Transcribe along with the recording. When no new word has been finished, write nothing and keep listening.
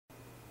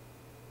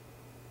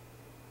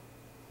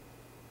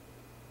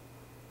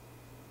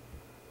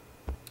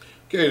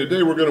Okay,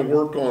 today we're going to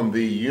work on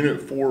the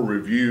Unit 4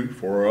 review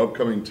for our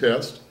upcoming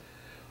test.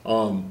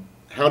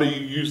 How do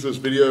you use this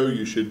video?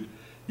 You should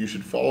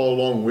follow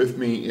along with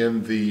me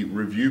in the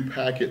review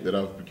packet that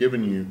I've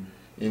given you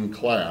in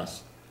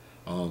class.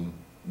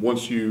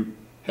 Once you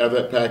have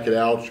that packet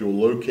out, you'll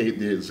locate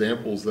the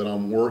examples that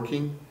I'm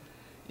working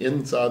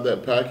inside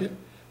that packet.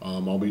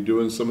 I'll be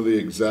doing some of the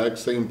exact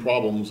same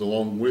problems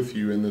along with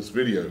you in this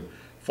video.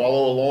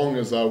 Follow along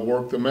as I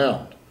work them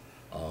out.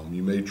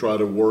 You may try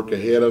to work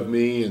ahead of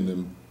me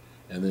and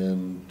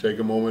then take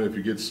a moment if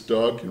you get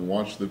stuck and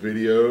watch the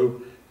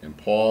video and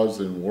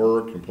pause and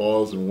work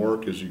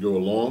as you go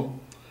along.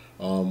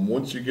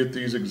 Once you get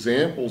these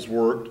examples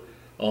worked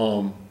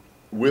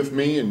with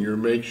me and you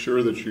make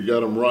sure that you got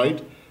them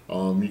right,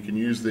 you can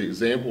use the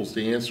examples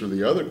to answer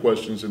the other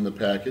questions in the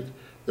packet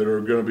that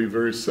are going to be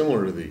very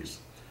similar to these.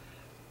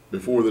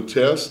 Before the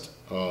test,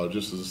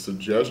 just as a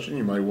suggestion,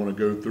 you might want to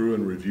go through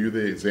and review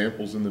the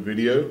examples in the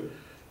video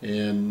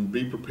and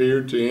be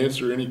prepared to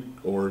answer any,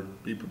 or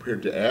be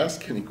prepared to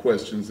ask any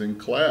questions in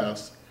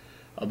class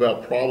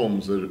about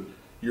problems that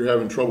you're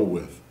having trouble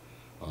with.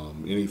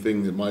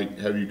 Anything that might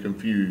have you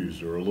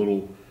confused or a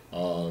little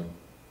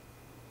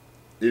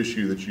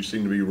issue that you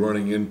seem to be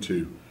running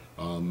into.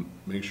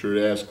 Make sure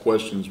to ask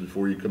questions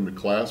before you come to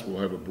class.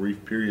 We'll have a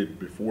brief period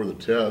before the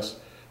test,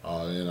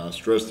 and I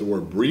stress the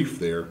word brief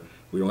there.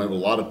 We don't have a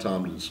lot of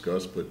time to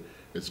discuss, but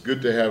it's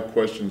good to have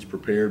questions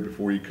prepared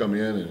before you come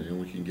in, and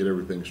we can get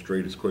everything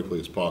straight as quickly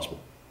as possible.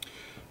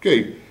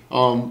 Okay,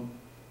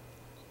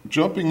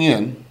 jumping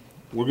in,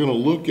 we're going to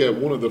look at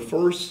one of the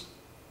first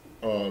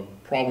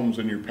problems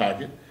in your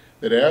packet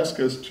that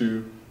asks us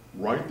to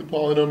write the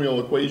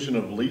polynomial equation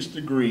of least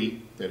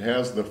degree that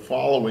has the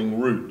following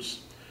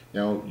roots.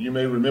 Now, you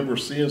may remember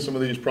seeing some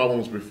of these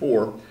problems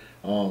before.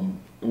 When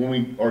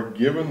we are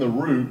given the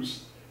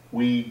roots,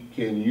 we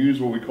can use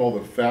what we call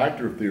the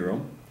factor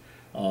theorem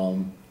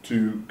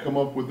to come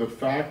up with the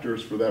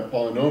factors for that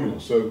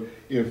polynomial. So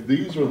if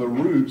these are the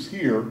roots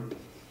here,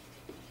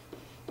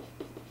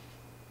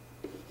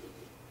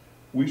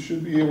 we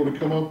should be able to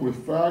come up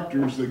with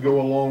factors that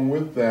go along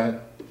with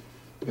that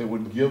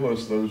would give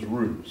us those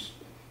roots.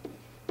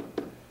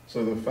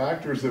 So the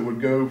factors that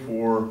would go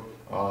for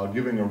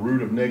giving a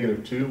root of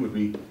 -2 would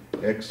be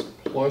x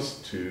plus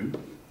 2.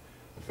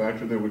 The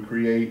factor that would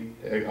create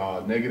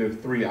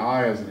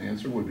 -3i as an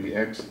answer would be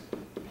x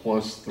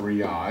plus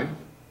 3i.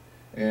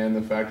 And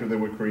the factor that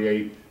would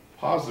create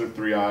positive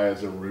 3i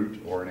as a root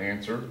or an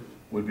answer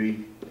would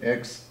be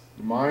x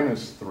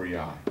minus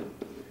 3i.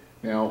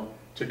 Now,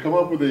 to come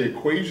up with the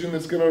equation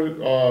that's going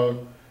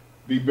to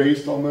be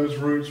based on those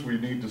roots, we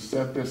need to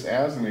set this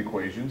as an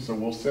equation. So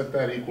we'll set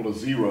that equal to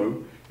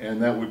 0,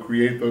 and that would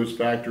create those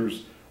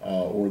factors,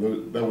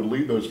 that would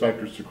lead those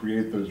factors to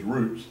create those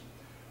roots.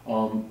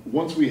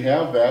 Once we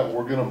have that,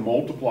 we're going to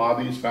multiply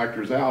these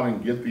factors out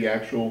and get the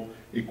actual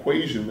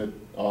equation that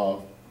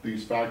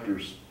these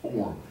factors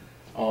form.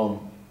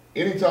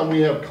 Anytime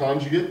we have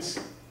conjugates,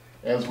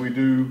 as we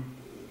do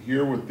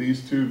here with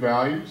these two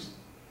values,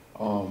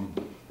 you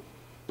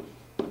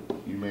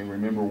may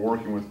remember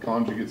working with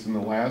conjugates in the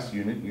last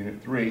unit,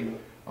 Unit 3.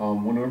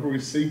 Whenever we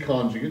see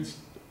conjugates,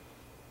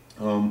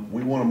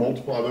 we want to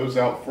multiply those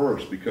out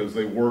first because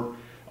they work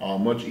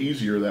much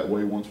easier that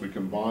way once we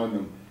combine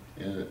them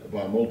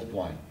by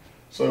multiplying.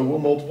 So we'll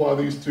multiply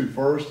these two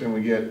first, and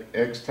we get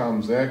x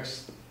times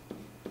x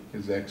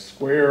is x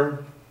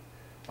squared.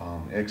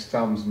 X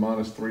times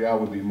minus 3i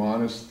would be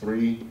minus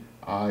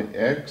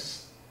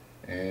 3ix,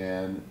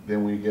 and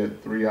then we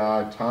get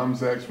 3i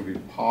times x would be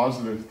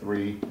positive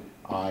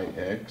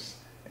 3ix,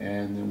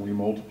 and then we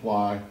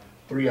multiply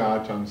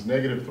 3i times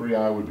negative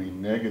 3i would be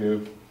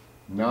negative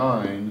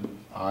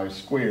 9i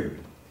squared.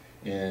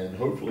 And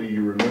hopefully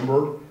you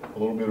remember a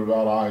little bit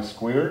about I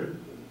squared.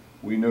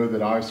 We know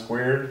that I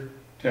squared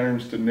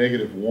turns to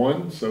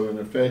 -1, so in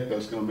effect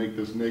that's going to make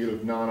this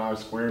negative 9i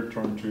squared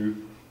turn to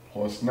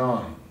plus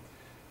 9.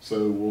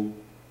 So we'll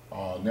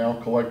now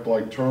collect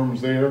like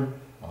terms there.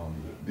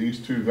 These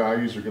two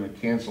values are going to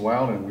cancel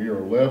out, and we are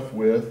left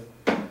with,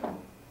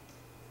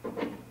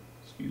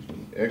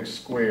 x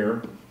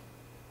squared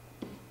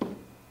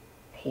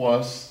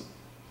plus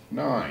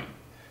 9.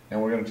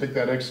 And we're going to take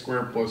that x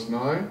squared plus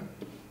 9,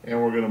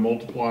 and we're going to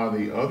multiply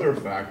the other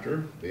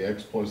factor, the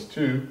x plus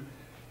 2,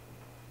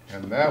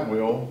 and that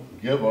will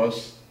give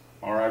us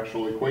our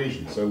actual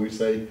equation. So we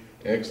say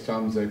x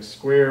times x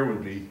squared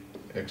would be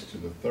x to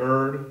the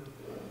third.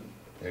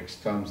 X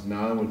times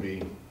 9 would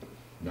be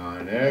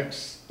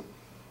 9x.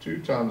 2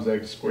 times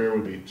x squared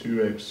would be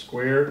 2x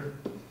squared.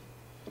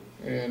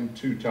 And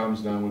 2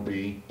 times 9 would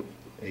be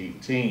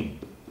 18.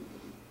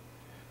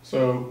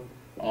 So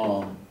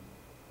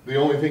the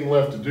only thing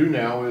left to do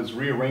now is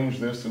rearrange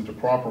this into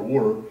proper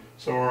order.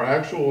 So our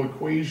actual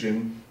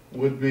equation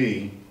would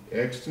be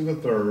x to the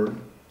third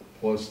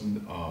plus,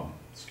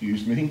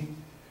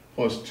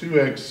 plus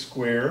 2x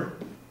squared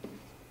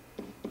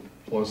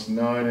plus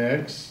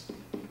 9x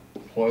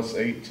plus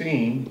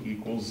 18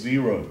 equals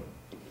 0.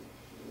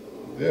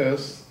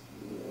 This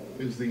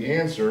is the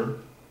answer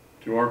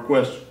to our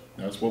question.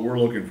 That's what we're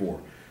looking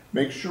for.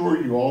 Make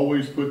sure you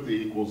always put the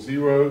equal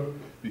 0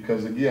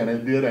 because again,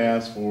 it did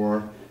ask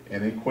for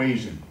an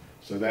equation.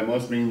 So that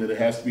must mean that it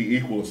has to be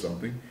equal to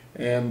something.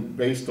 And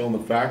based on the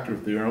factor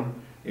theorem,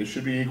 it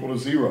should be equal to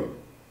 0.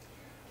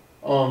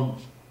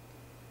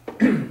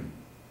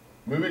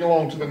 Moving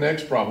along to the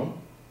next problem.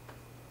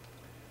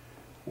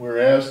 We're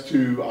asked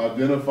to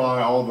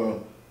identify all the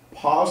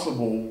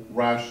possible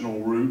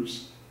rational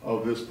roots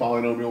of this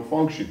polynomial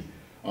function.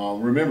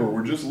 Remember,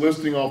 we're just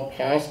listing off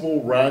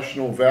possible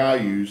rational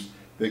values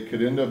that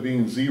could end up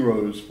being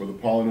zeros for the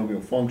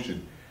polynomial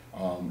function,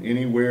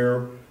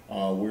 anywhere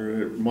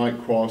where it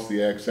might cross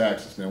the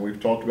x-axis. Now, we've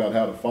talked about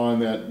how to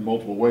find that in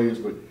multiple ways,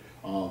 but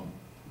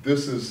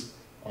this is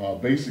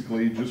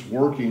basically just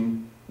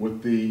working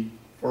with the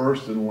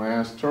first and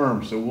last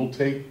term. So we'll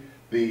take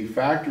the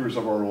factors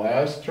of our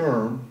last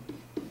term,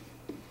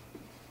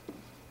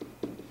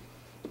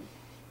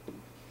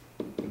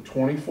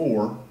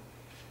 24,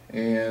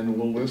 and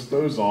we'll list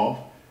those off.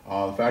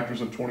 The factors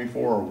of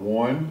 24 are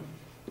 1,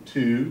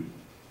 2,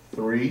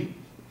 3,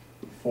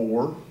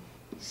 4,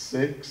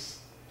 6,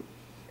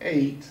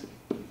 8,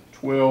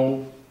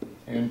 12,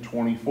 and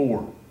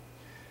 24.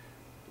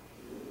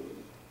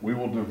 We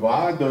will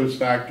divide those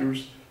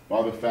factors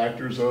by the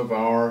factors of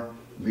our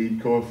lead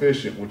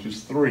coefficient, which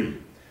is 3.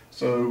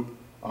 So,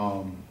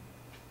 of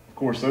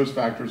course, those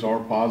factors are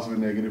positive,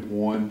 negative,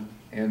 1,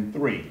 and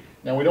 3.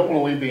 Now, we don't want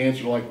to leave the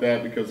answer like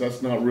that because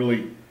that's not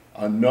really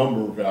a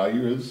number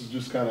value. This is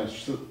just kind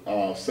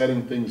of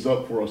setting things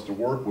up for us to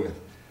work with.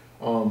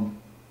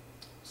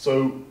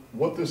 So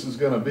what this is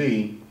going to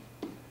be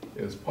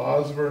is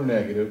positive or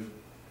negative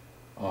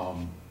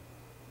 1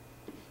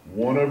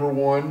 over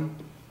 1,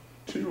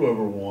 2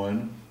 over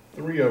 1,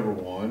 3 over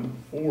 1,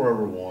 4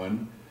 over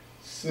 1,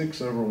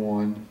 6 over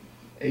 1,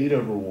 8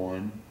 over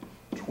 1,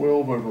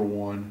 12 over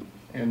 1,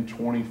 and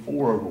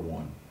 24 over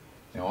 1.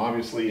 Now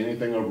obviously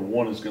anything over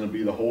 1 is going to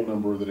be the whole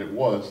number that it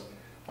was.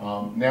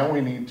 Now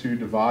we need to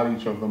divide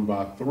each of them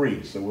by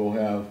 3. So we'll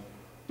have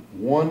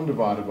 1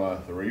 divided by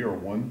 3, or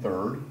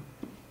 1/3,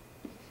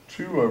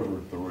 2 over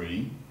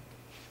 3.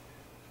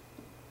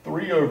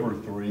 3 over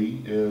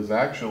 3 is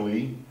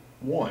actually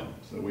 1.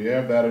 So we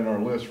have that in our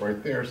list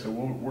right there, so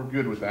we're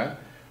good with that.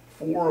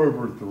 4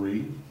 over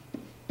 3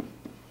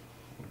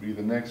 would be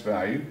the next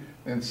value.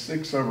 Then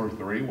 6 over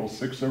 3, well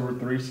 6 over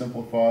 3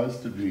 simplifies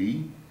to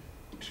be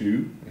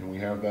 2, and we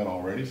have that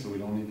already, so we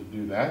don't need to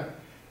do that.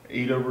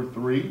 8 over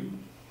 3,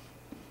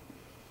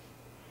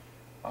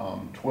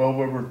 12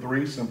 over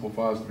 3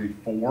 simplifies to be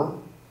 4,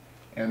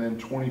 and then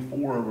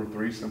 24 over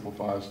 3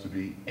 simplifies to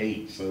be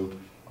 8. So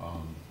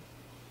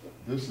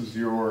this is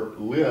your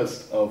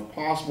list of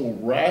possible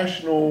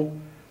rational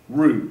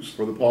roots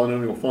for the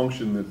polynomial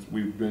function that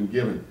we've been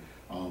given.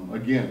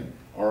 Again,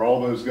 are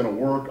all those going to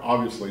work?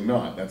 Obviously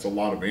not. That's a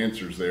lot of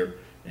answers there,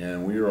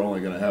 and we are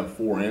only going to have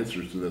 4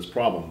 answers to this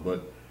problem.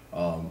 But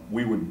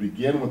we would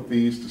begin with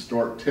these to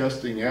start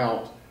testing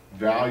out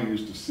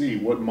values to see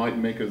what might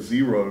make a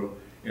 0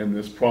 in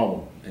this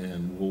problem,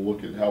 and we'll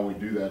look at how we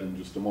do that in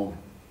just a moment.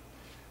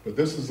 But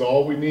this is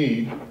all we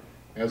need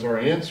as our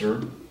answer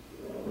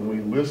when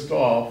we list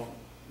off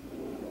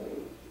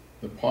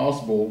the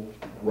possible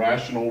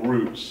rational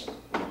roots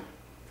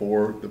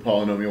for the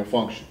polynomial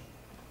function.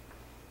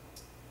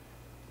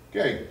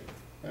 Okay,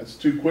 that's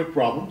 2 quick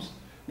problems.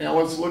 Now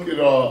let's look at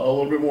a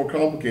little bit more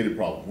complicated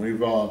problem.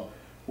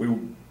 We've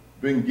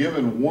been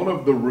given one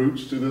of the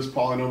roots to this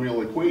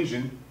polynomial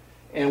equation,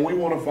 and we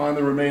want to find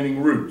the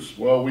remaining roots.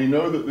 Well, we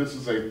know that this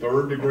is a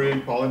 3rd degree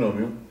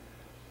polynomial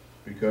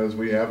because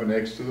we have an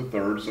x to the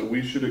 3rd, so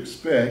we should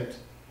expect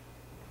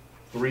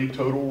 3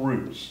 total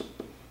roots.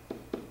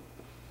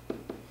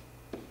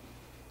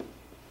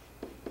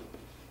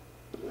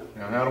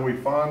 Now, how do we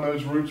find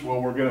those roots?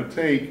 Well, we're going to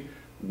take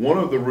one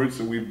of the roots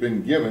that we've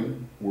been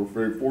given. We're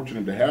very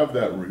fortunate to have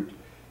that root,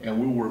 and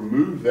we will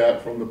remove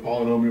that from the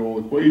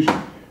polynomial equation,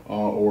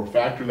 or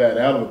factor that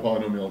out of the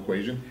polynomial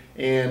equation,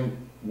 and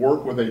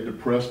work with a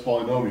depressed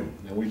polynomial.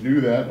 And we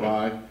do that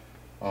by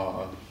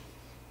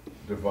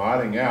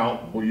dividing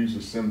out. We'll use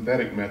the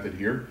synthetic method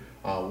here.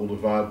 We'll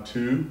divide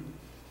 2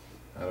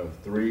 out of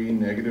 3,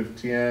 negative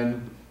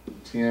 10,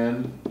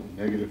 10,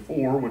 negative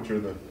 4, which are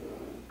the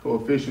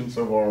coefficients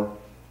of our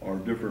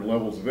different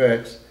levels of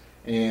x,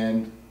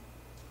 and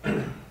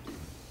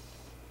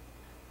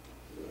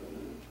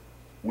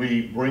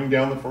we bring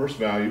down the first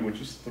value,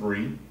 which is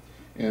 3,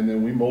 and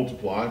then we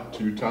multiply.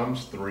 2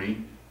 times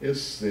 3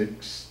 is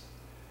 6,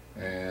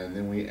 and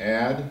then we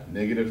add.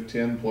 Negative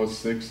 10 plus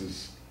 6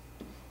 is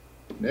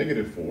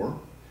negative 4,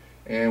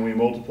 and we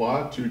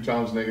multiply. 2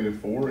 times negative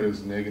 4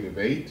 is negative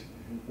 8.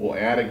 We'll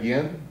add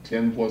again.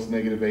 10 plus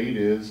negative 8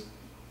 is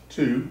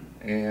 2,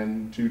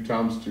 and 2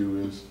 times 2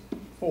 is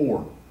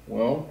 4.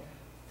 Well,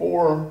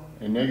 4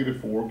 and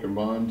negative 4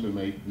 combine to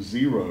make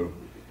 0,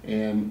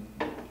 and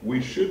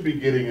we should be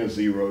getting a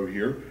 0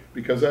 here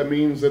because that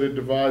means that it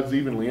divides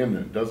evenly, and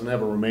it doesn't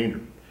have a remainder.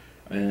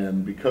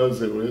 And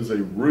because it is a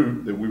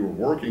root that we were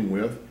working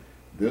with,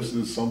 this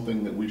is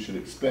something that we should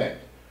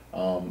expect.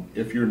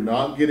 If you're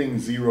not getting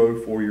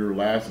 0 for your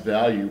last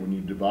value when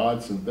you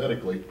divide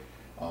synthetically,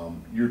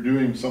 you're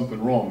doing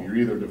something wrong. You're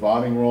either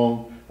dividing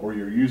wrong or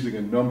you're using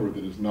a number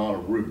that is not a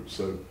root.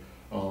 So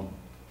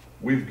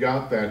we've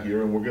got that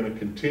here, and we're going to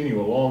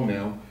continue along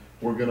now.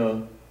 We're going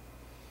to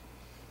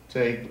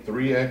take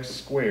 3x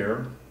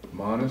squared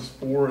minus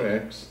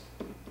 4x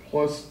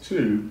plus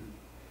 2,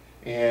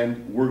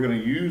 and we're going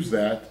to use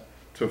that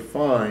to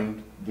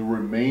find the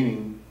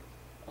remaining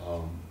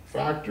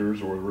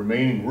factors or the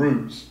remaining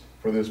roots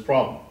for this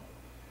problem.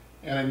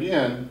 And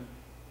again,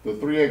 the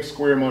 3x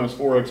squared minus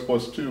 4x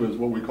plus 2 is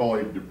what we call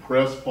a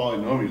depressed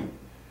polynomial.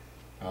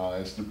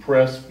 It's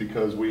depressed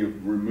because we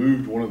have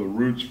removed one of the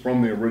roots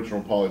from the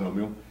original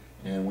polynomial,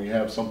 and we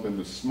have something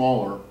that's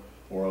smaller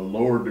or a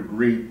lower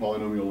degree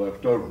polynomial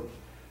left over.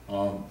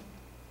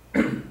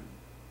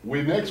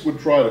 We next would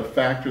try to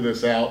factor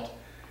this out.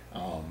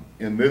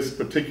 In this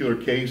particular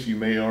case, you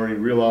may already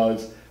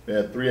realize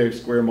that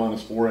 3x squared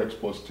minus 4x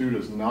plus 2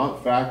 does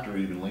not factor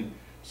evenly.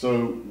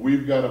 So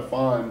we've got to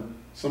find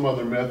some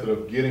other method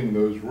of getting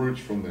those roots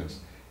from this.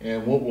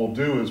 And what we'll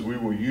do is we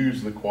will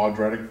use the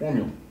quadratic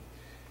formula.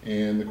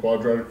 And the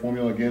quadratic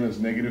formula again is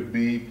negative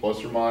b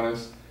plus or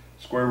minus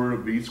square root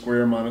of b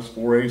squared minus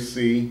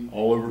 4ac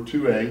all over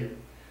 2a.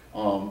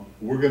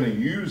 We're going to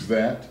use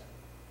that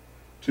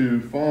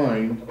to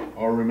find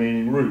our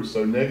remaining roots.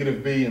 So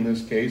negative b in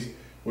this case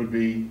would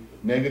be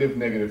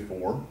negative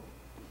 4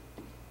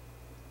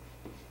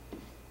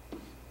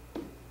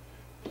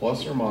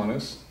 plus or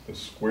minus the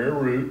square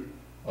root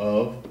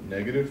of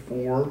negative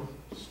 4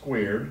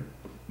 squared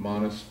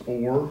minus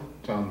 4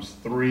 times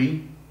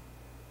 3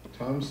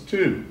 times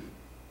 2.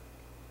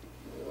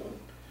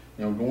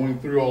 Now going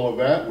through all of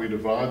that, we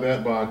divide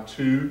that by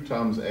 2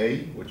 times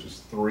a, which is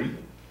 3.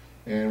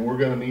 And we're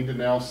going to need to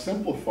now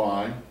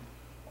simplify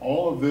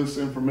all of this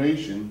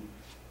information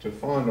to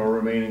find our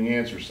remaining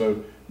answer.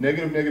 So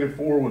negative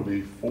 4 would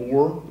be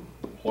 4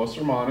 plus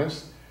or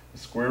minus the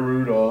square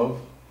root of,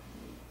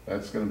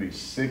 that's going to be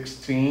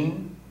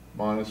 16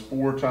 minus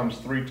 4 times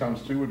 3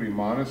 times 2 would be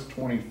minus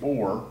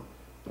 24.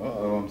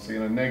 Uh-oh, I'm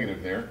seeing a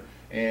negative there.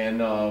 And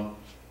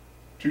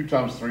 2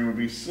 times 3 would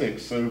be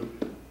 6. So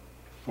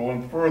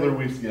going further,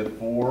 we get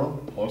 4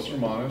 plus or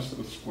minus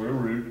the square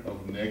root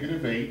of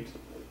negative 8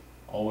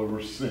 all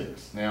over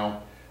 6.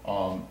 Now,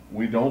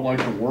 we don't like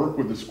to work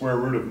with the square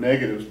root of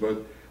negatives,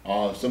 but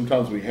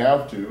sometimes we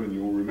have to, and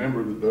you'll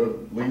remember that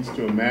that leads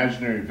to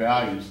imaginary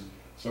values.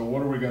 So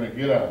what are we going to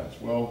get out of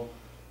this? Well,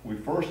 we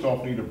first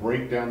off need to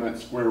break down that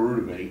square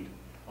root of 8.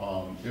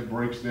 It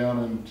breaks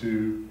down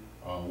into,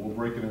 we'll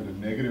break it into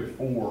negative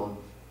 4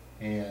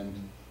 and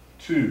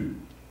 2.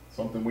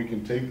 Something we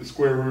can take the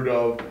square root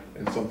of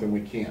and something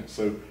we can't.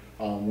 So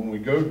when we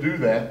go do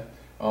that,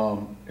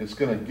 it's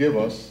going to give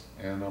us,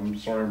 and I'm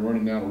sorry I'm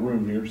running out of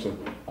room here, so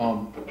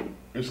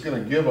it's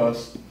going to give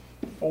us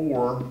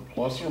 4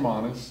 plus or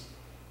minus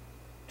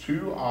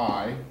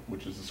 2i,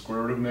 which is the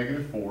square root of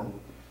negative 4,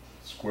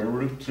 square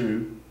root of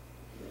 2,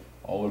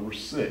 all over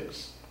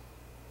 6.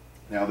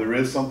 Now there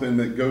is something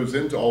that goes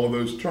into all of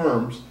those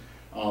terms.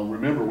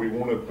 Remember, we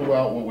want to pull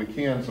out what we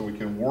can so we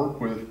can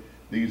work with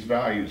these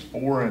values.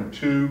 4 and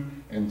 2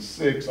 and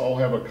 6 all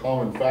have a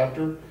common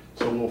factor,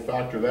 so we'll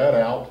factor that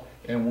out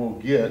and we'll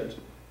get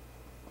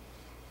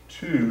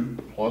 2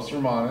 plus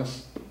or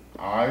minus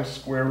I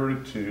square root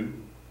of 2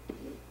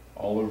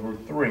 all over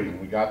 3.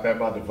 And we got that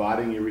by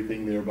dividing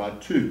everything there by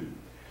 2.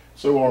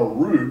 So our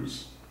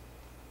roots,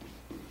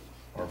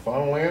 our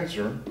final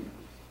answer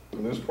for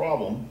this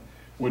problem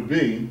would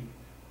be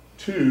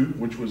 2,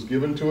 which was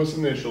given to us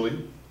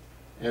initially,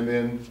 and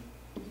then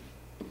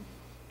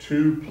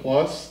 2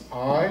 plus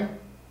I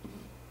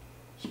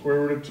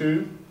square root of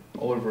 2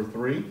 all over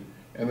 3,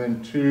 and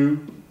then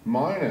 2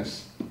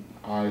 minus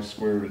I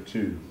square root of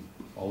 2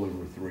 all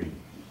over 3.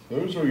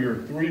 Those are your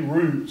 3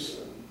 roots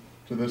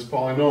to this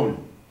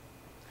polynomial.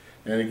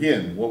 And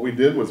again, what we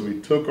did was we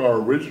took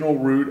our original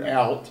root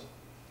out,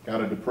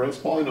 got a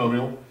depressed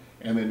polynomial,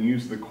 and then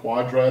used the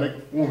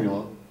quadratic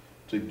formula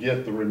to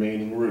get the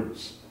remaining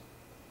roots.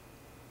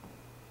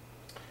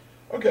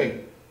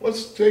 Okay,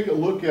 let's take a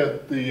look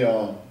at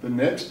the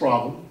next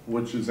problem,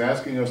 which is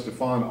asking us to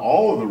find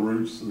all of the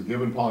roots of the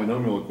given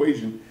polynomial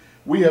equation.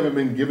 We haven't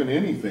been given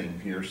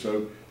anything here,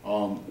 so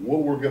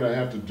what we're going to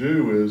have to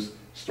do is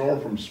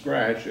start from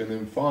scratch and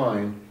then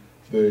find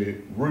the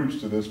roots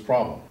to this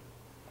problem.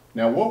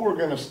 Now what we're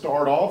going to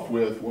start off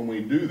with when we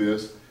do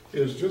this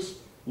is just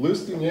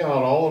listing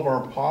out all of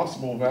our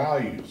possible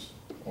values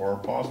or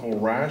possible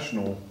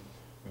rational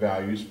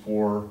values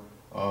for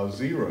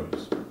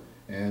zeros.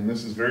 And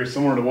this is very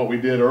similar to what we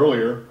did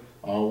earlier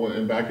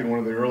and back in one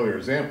of the earlier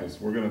examples.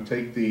 We're going to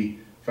take the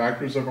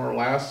factors of our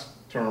last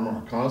term,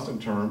 our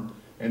constant term,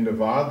 and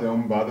divide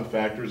them by the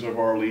factors of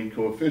our lead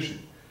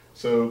coefficient.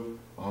 So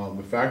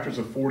the factors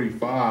of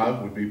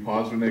 45 would be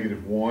positive,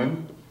 negative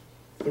 1,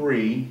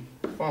 3,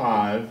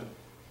 5,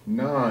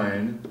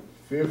 9,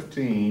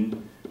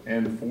 15,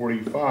 and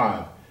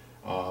 45.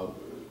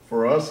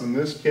 For us in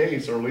this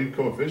case, our lead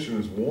coefficient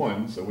is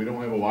 1, so we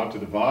don't have a lot to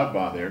divide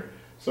by there.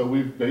 So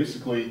we've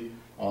basically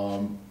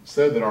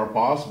said that our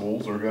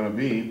possibles are going to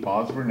be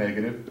positive or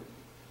negative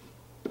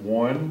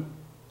 1,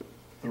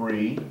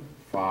 3,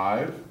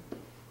 5,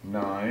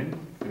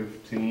 9,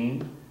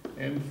 15,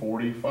 and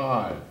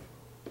 45.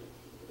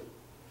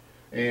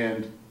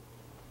 And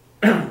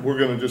we're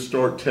going to just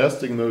start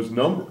testing those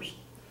numbers.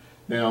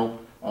 Now,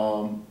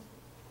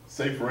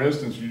 say for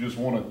instance, you just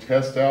want to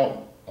test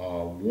out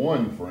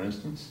 1, for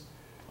instance.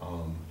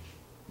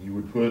 You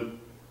would put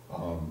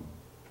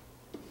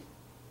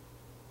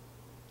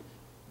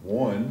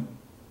 1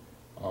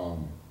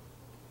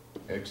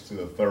 x to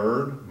the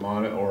third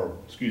minus, or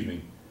excuse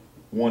me,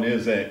 1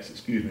 is x,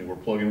 excuse me, we're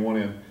plugging 1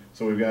 in.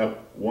 So we've got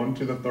 1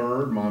 to the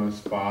third minus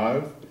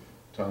 5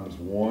 times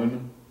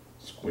 1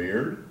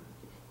 squared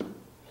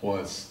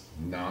plus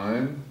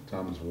 9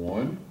 times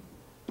 1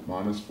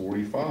 minus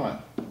 45.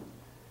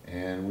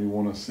 And we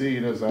want to see,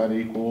 does that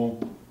equal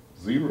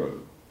 0?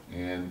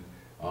 And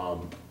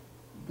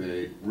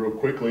real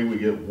quickly, we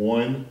get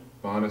 1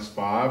 minus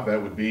 5,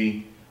 that would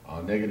be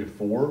negative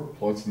 4,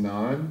 plus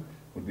 9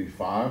 would be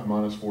 5,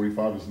 minus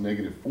 45 is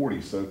negative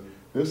 40. So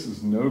this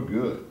is no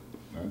good.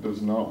 That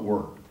does not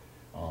work.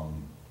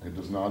 It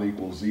does not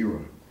equal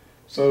 0.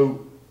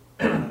 So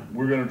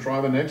we're going to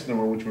try the next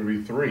number, which would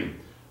be 3.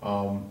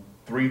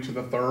 3 to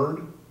the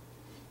third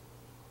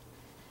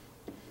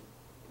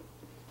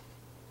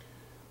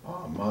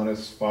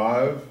minus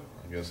 5.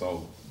 I guess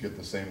I'll get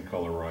the same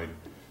color right.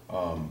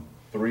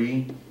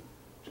 3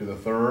 to the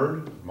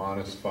third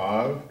minus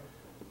 5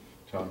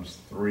 times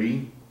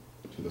 3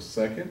 to the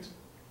second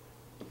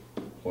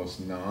plus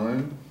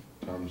 9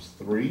 times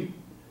 3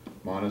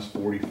 minus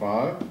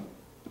 45.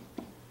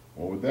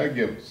 What would that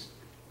give us?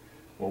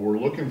 Well, we're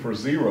looking for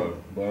 0,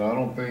 but I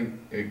don't think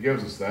it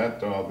gives us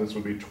that. This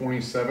would be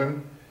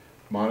 27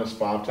 minus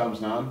 5 times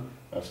 9.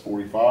 That's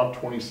 45.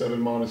 27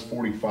 minus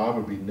 45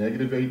 would be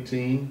negative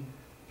 18.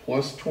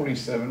 Plus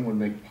 27 would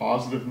make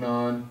positive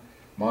 9.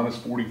 Minus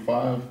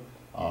 45,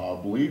 I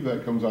believe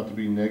that comes out to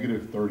be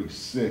negative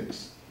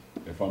 36,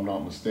 if I'm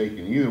not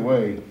mistaken. Either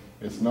way,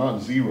 it's not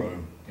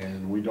 0,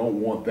 and we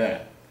don't want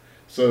that.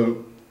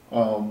 So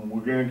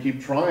we're going to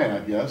keep trying, I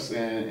guess,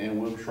 and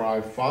we'll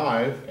try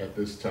 5 at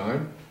this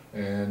time.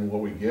 And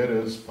what we get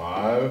is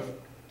 5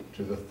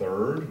 to the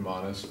third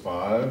minus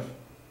 5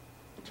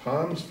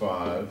 times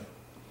 5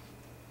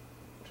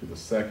 to the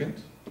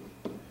second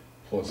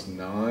plus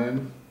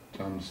 9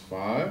 times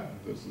 5.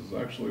 This is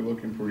actually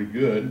looking pretty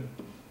good.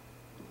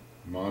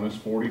 Minus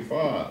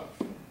 45.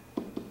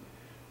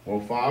 Well,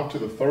 5 to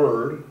the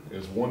third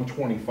is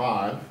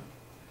 125.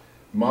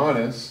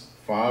 Minus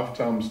 5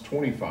 times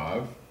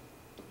 25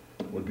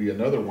 would be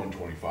another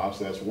 125.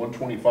 So that's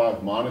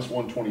 125 minus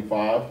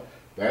 125.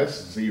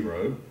 That's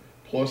 0.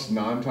 Plus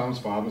 9 times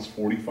 5 is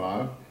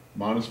 45.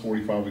 Minus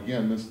 45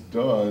 again. This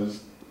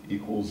does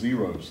equal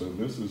 0. So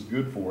this is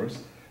good for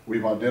us.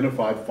 We've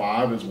identified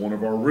 5 as one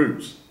of our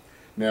roots.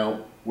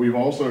 Now, we've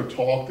also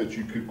talked that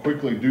you could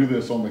quickly do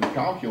this on the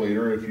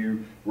calculator if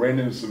you ran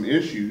into some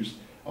issues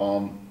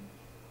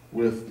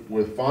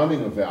with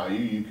finding a value.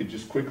 You could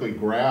just quickly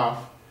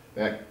graph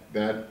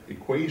that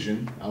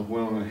equation. I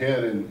went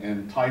ahead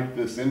and typed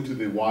this into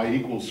the y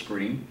equals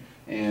screen,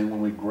 and when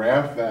we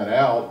graph that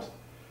out,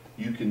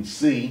 you can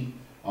see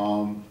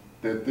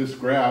that this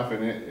graph,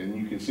 and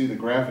you can see the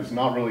graph is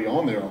not really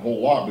on there a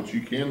whole lot, but you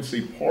can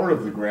see part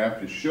of the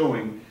graph is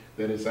showing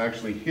that it's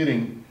actually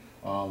hitting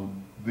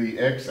the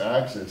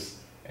x-axis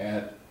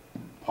at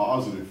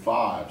positive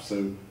 5.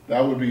 So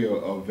that would be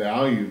a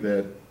value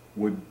that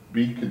would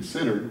be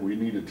considered. We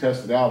need to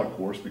test it out, of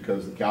course,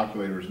 because the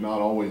calculator is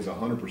not always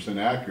 100%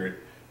 accurate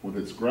with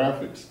its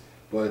graphics.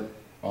 But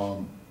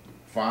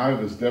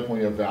 5 is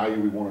definitely a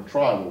value we want to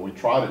try. Well, we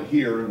tried it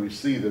here and we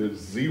see that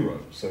it's 0.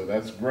 So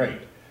that's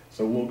great.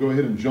 So we'll go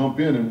ahead and jump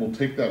in and we'll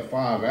take that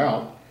 5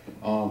 out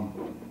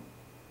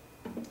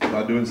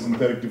by doing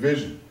synthetic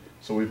division.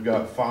 So we've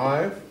got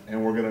 5,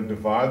 and we're going to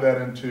divide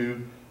that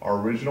into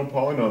our original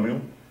polynomial.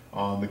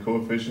 The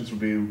coefficients would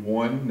be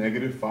 1,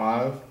 negative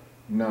 5,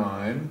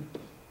 9,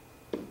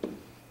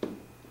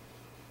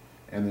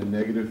 and then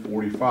negative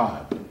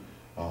 45.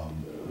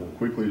 We'll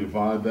quickly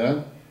divide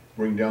that.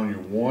 Bring down your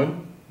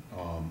 1.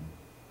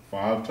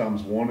 5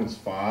 times 1 is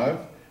 5.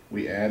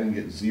 We add and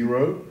get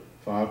 0.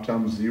 5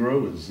 times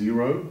 0 is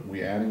 0.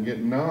 We add and get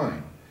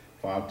 9.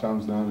 5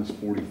 times 9 is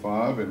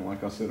 45. And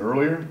like I said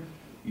earlier,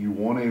 you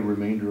want a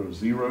remainder of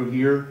 0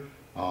 here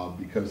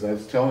because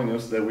that's telling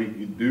us that we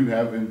do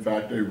have, in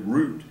fact, a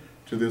root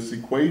to this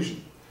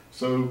equation.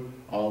 So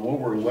what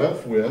we're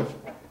left with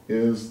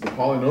is the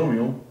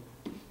polynomial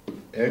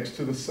x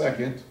to the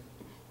second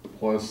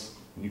plus,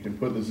 you can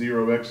put the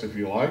 0x if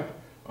you like,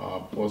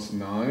 plus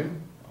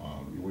 9.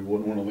 We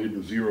wouldn't want to leave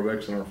the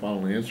 0x in our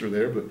final answer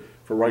there, but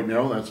for right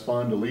now, that's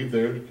fine to leave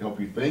there to help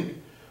you think.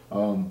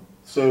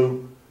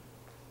 So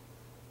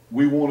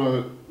we want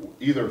to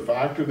either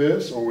factor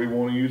this or we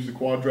want to use the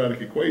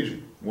quadratic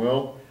equation.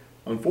 Well,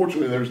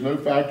 unfortunately, there's no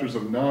factors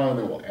of 9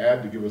 that will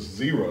add to give us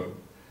 0.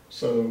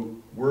 So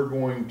we're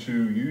going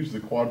to use the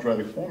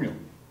quadratic formula.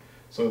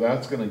 So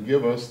that's going to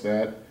give us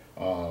that,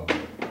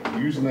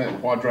 using that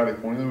quadratic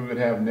formula, we would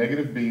have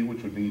negative b,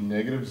 which would be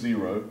negative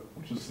 0,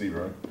 which is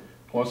 0,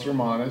 plus or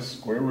minus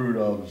square root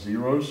of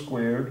 0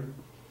 squared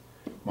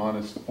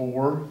minus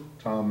 4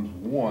 times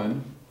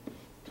 1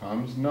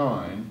 times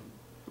 9,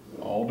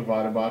 all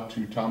divided by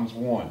 2 times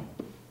 1.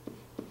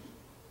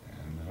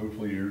 And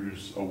hopefully you're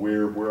just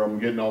aware of where I'm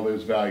getting all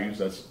those values.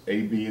 That's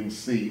A, B, and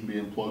C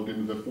being plugged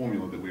into the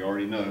formula that we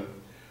already know.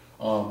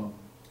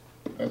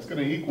 That's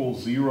going to equal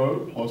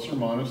 0 plus or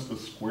minus the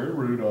square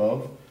root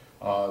of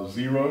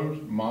 0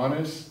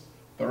 minus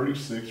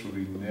 36 would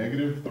be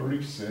negative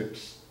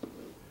 36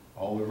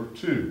 all over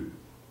 2.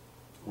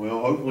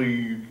 Well, hopefully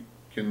you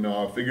can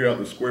figure out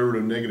the square root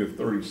of negative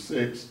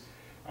 36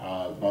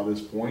 by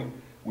this point.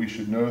 We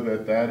should know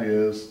that that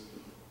is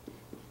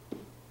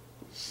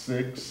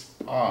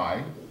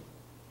 6i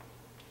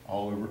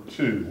all over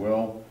 2.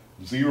 Well,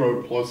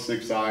 0 plus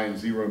 6i and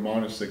 0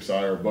 minus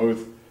 6i are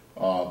both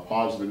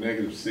positive and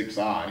negative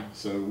 6i.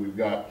 So we've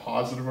got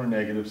positive or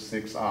negative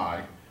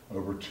 6i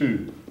over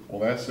 2.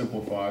 Well, that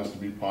simplifies to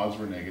be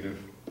positive or negative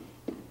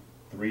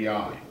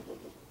 3i.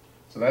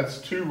 So that's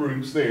 2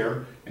 roots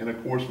there. And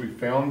of course, we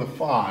found the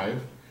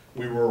 5.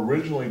 We were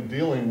originally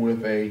dealing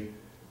with a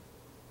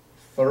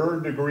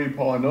third degree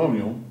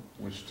polynomial,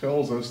 which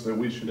tells us that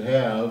we should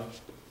have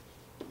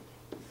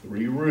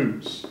 3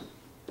 roots.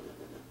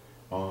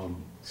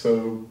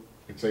 So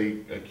it's a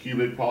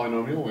cubic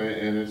polynomial,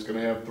 and it's going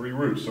to have 3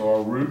 roots. So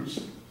our roots,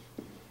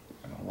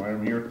 and I'll write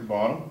them here at the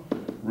bottom,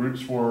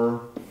 roots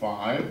were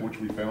 5, which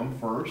we found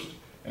first,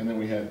 and then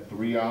we had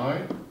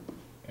 3i,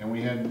 and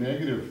we had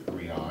negative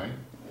 3i.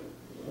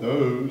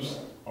 Those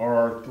are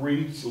our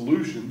 3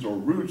 solutions or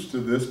roots to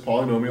this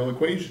polynomial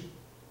equation.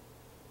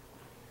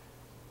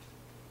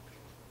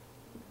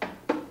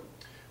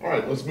 All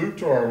right, let's move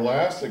to our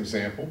last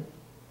example,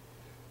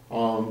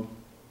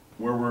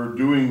 where we're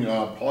doing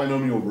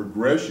polynomial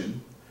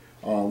regression.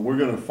 We're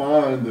going to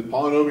find the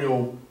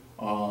polynomial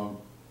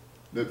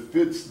that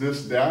fits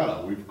this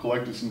data. We've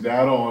collected some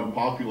data on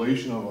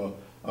population of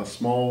a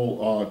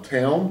small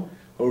town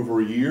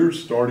over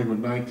years, starting with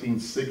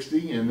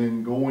 1960 and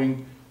then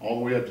going all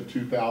the way up to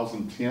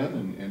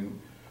 2010. And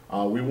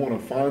we want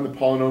to find the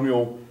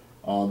polynomial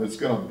that's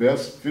going to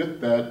best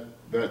fit that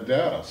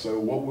data. So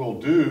what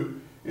we'll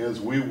do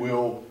is we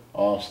will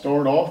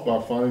start off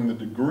by finding the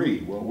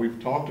degree. Well, we've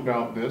talked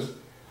about this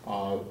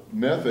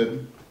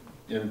method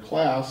in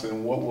class,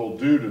 and what we'll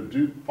do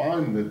to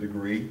find the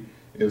degree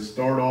is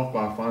start off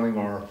by finding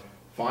our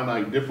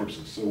finite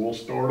differences. So we'll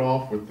start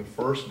off with the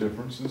first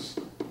differences.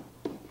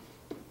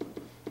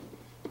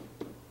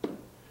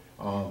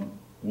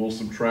 We'll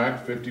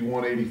subtract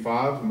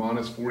 5185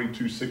 minus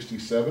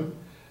 4267.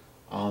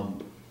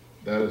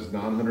 That is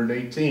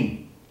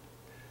 918.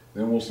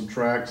 Then we'll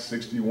subtract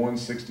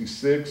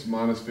 6166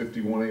 minus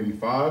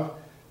 5185.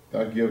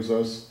 That gives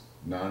us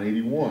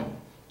 981.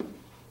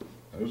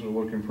 Those are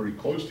looking pretty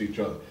close to each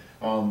other.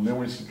 Then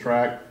we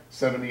subtract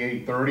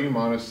 7830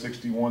 minus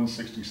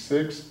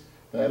 6166.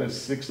 That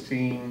is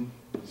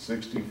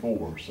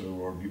 1664. So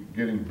we're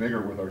getting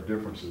bigger with our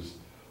differences.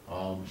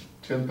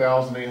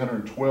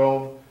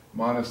 10,812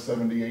 minus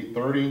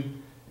 7830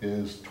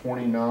 is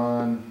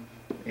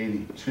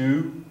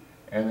 2982.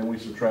 And then we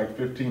subtract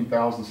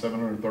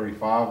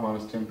 15,735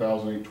 minus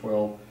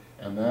 10,812,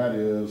 and that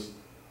is,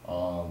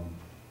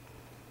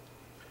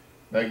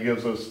 that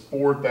gives us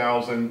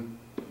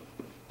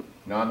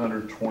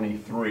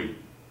 4,923.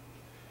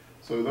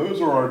 So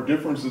those are our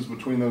differences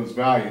between those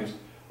values.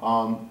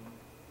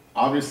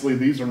 Obviously,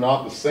 these are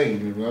not the same,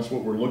 and that's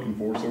what we're looking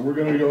for. So we're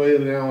going to go ahead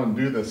now and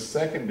do the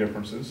second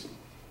differences,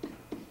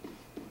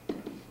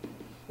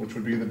 which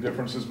would be the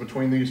differences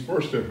between these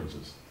first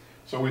differences.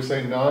 So we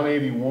say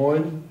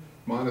 981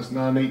 minus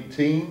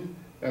 918,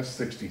 that's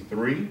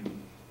 63.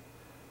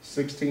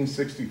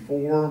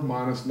 1664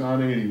 minus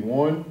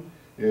 981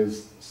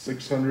 is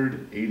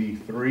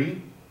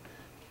 683.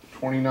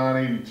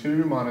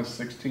 2982 minus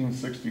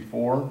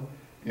 1664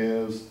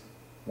 is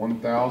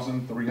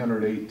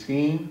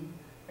 1,318.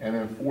 And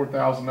then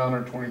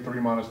 4,923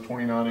 minus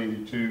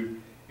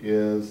 2982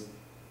 is,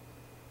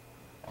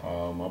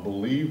 I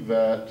believe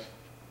that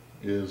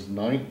is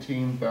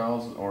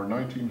 19,000 or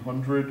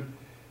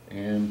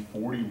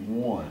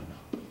 1941.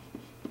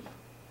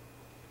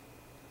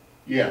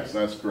 Yes,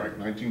 that's correct,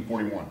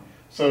 1941.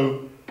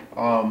 So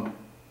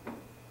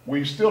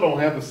we still don't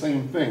have the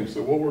same thing.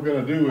 So what we're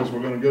going to do is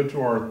we're going to go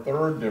to our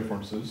third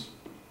differences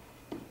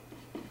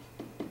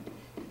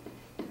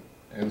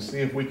and see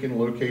if we can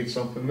locate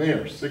something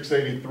there.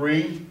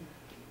 683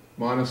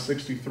 minus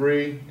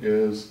 63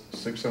 is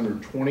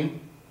 620.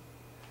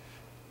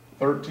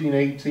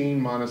 1318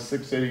 minus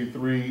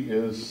 683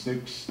 is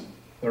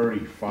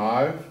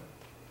 635.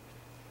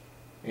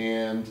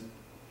 And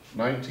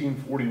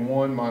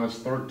 1941 minus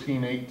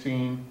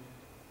 1318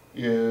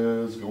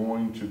 is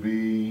going to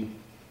be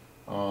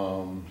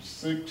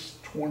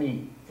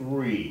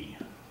 623.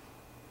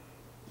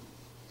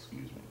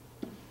 Excuse me,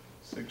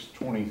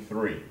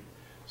 623.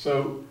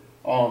 So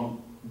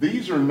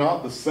these are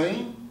not the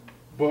same,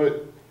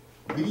 but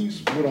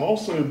these would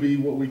also be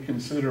what we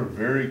consider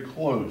very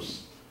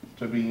close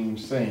to being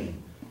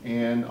same.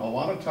 And a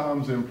lot of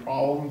times in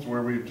problems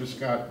where we've just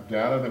got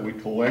data that we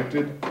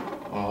collected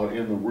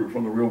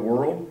from the real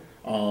world,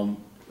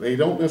 they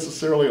don't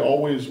necessarily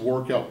always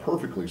work out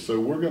perfectly. So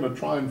we're going to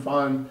try and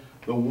find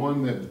the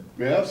one that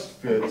best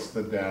fits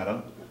the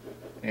data.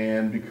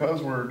 And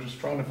because we're just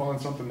trying to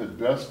find something that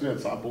best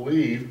fits, I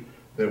believe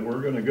that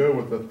we're going to go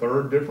with the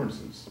third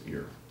differences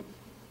here.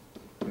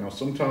 Now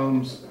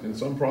sometimes in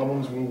some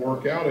problems it'll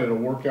work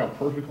out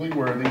perfectly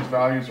where these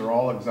values are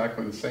all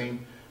exactly the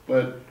same,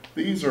 but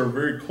these are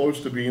very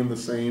close to being the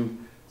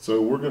same.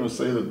 So we're going to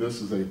say that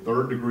this is a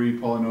third degree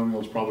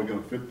polynomial. It's probably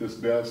going to fit this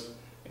best,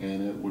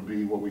 and it would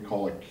be what we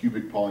call a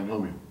cubic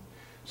polynomial.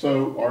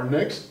 So our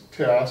next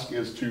task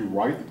is to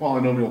write the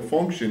polynomial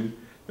function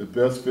that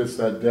best fits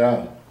that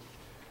data.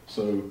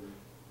 So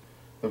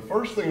the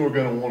first thing we're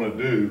going to want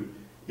to do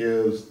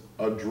is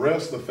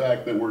address the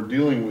fact that we're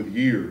dealing with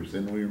years.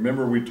 And we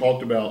remember we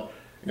talked about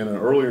in an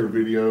earlier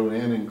video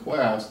and in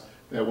class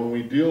that when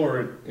we deal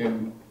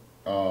in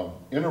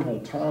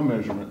interval time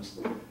measurements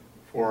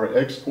for our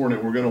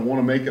x-coordinate, we're going to want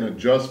to make an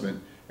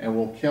adjustment, and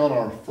we'll count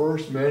our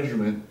first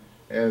measurement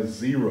as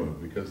 0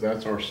 because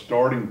that's our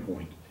starting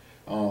point.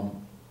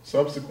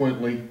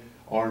 Subsequently,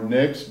 our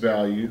next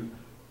value,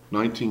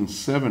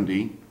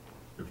 1970,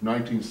 if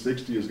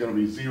 1960 is going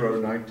to be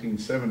 0,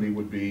 1970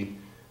 would be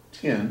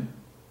 10,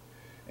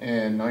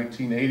 and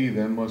 1980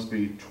 then must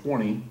be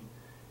 20,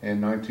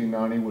 and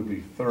 1990 would be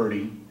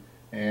 30,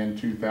 and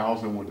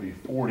 2000 would be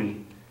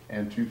 40,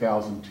 and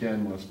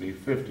 2010 must be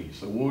 50.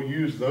 So we'll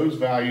use those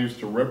values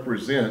to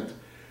represent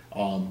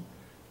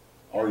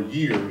our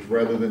years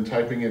rather than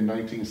typing in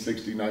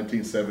 1960,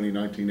 1970,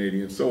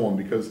 1980, and so on,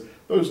 because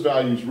those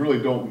values really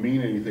don't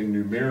mean anything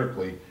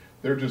numerically.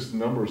 They're just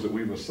numbers that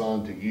we've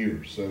assigned to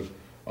years. So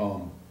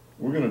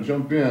we're going to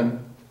jump in,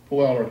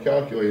 pull out our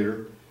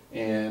calculator,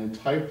 and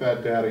type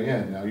that data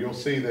in. Now you'll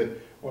see that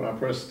when I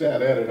press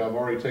Stat Edit, I've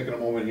already taken a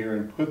moment here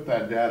and put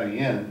that data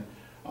in.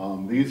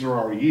 These are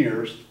our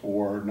years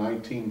for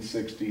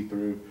 1960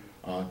 through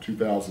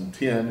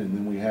 2010, and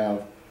then we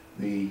have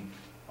the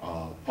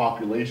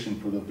population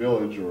for the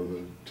village or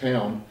the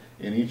town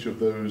in each of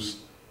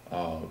those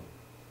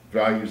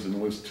values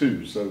in list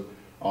 2. So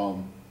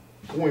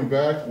going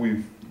back,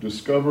 we've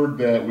discovered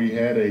that we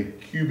had a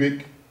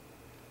cubic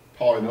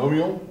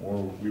polynomial,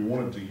 or we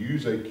wanted to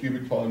use a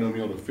cubic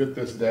polynomial to fit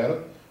this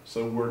data.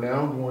 So we're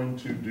now going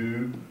to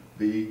do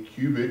the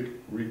cubic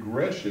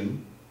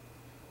regression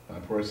by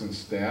pressing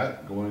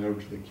Stat, going over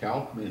to the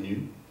Calc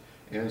menu,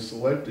 and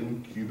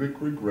selecting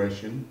cubic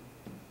regression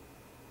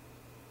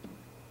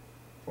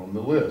from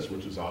the list,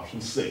 which is option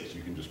 6.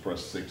 You can just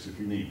press 6 if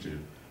you need to.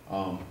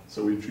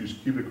 So we choose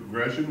cubic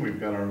regression. We've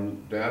got our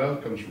data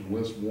comes from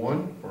list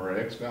 1 for our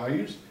x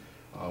values.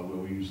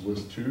 We'll use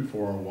list 2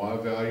 for our y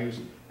values,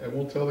 and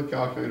we'll tell the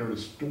calculator to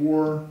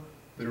store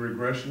the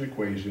regression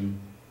equation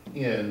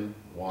in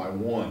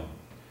y1.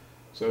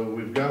 So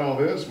we've got all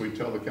this. We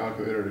tell the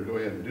calculator to go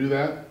ahead and do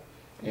that,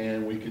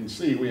 and we can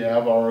see we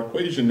have our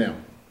equation now.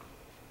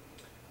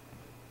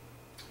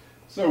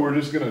 So we're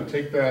just going to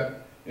take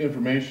that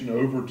information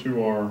over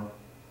to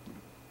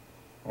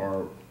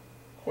our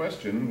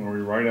question where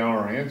we write out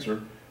our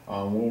answer.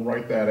 We'll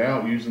write that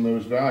out using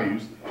those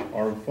values.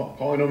 Our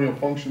polynomial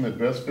function that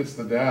best fits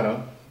the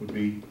data would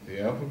be the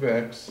f of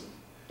x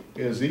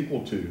is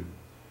equal to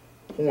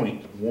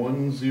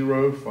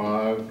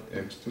 0.105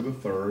 x to the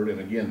third, and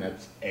again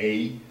that's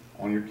a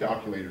on your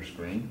calculator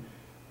screen,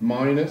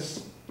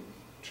 minus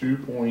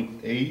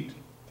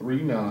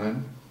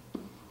 2.839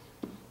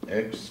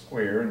 x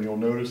squared, and you'll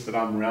notice that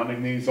I'm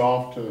rounding these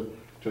off to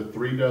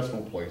 3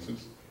 decimal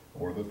places,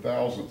 or the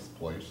thousandth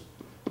place,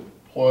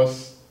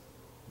 plus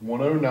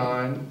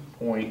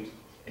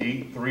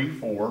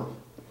 109.834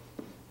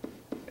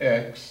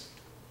 x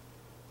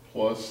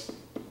plus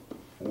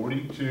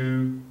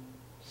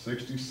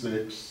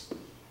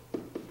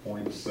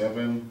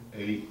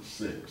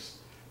 4266.786.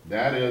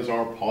 That is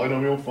our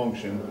polynomial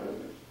function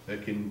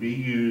that can be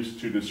used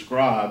to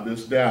describe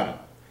this data.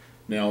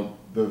 Now,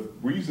 the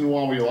reason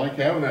why we like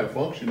having that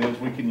function is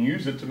we can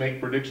use it to make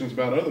predictions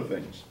about other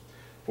things.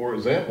 For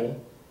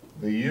example,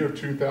 the year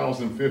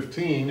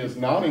 2015 is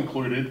not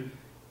included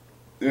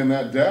in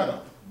that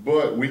data,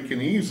 but we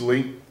can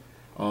easily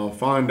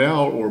find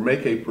out or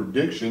make a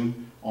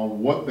prediction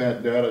on what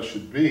that data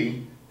should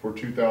be for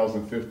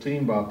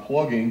 2015 by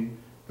plugging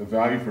the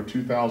value for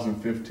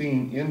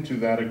 2015 into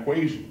that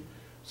equation.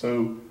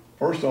 So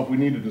first off, we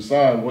need to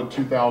decide what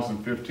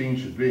 2015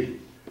 should be.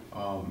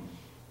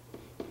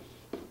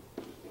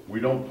 We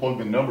don't plug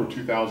the number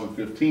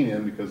 2015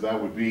 in because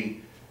that would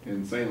be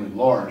insanely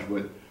large,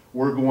 but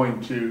we're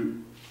going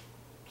to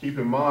keep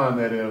in mind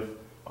that if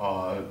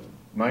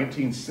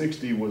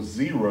 1960 was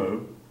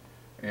 0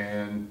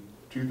 and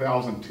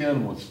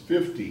 2010 was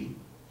 50,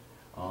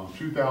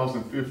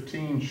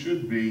 2015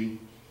 should be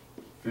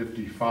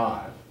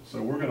 55.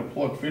 So we're going to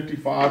plug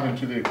 55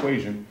 into the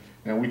equation.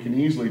 Now we can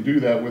easily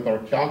do that with our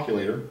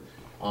calculator.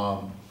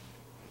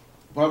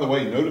 By the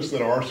way, notice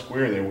that our R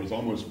squared there was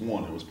almost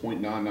 1. It was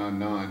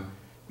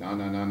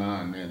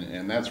 0.9999999,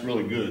 and that's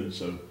really good.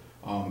 So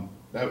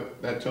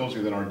that tells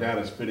you that our data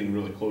is fitting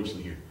really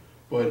closely here.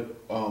 But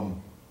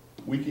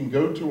we can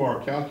go to our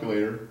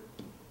calculator,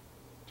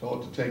 tell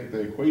it to take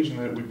the equation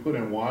that we put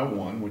in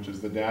y1, which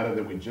is the data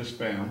that we just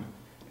found,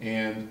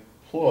 and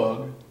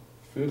plug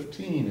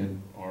 15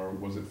 in, or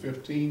was it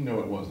 15?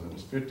 No, it wasn't. It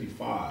was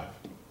 55.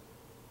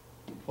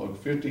 Plug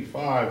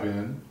 55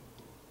 in,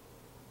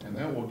 and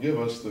that will give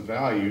us the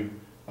value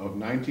of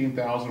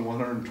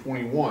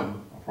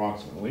 19,121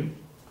 approximately.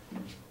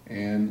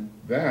 And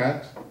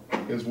that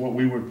is what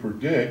we would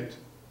predict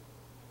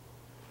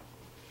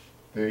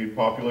the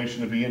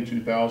population to be in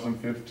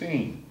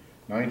 2015.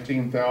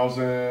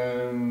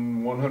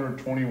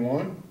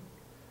 19,121.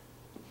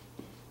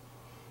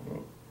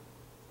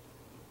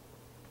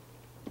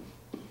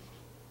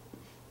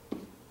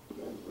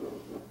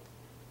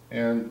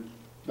 And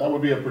that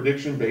would be a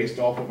prediction based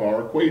off of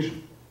our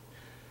equation.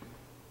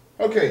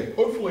 Okay,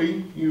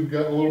 hopefully you've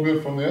got a little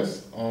bit from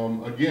this.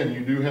 Again,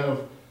 you do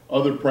have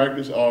other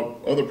practice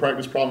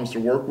problems to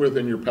work with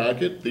in your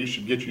packet. These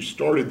should get you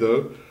started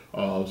though.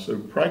 So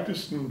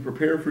practice and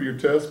prepare for your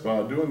test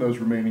by doing those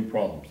remaining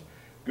problems.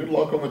 Good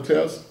luck on the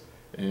test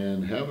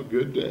and have a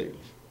good day.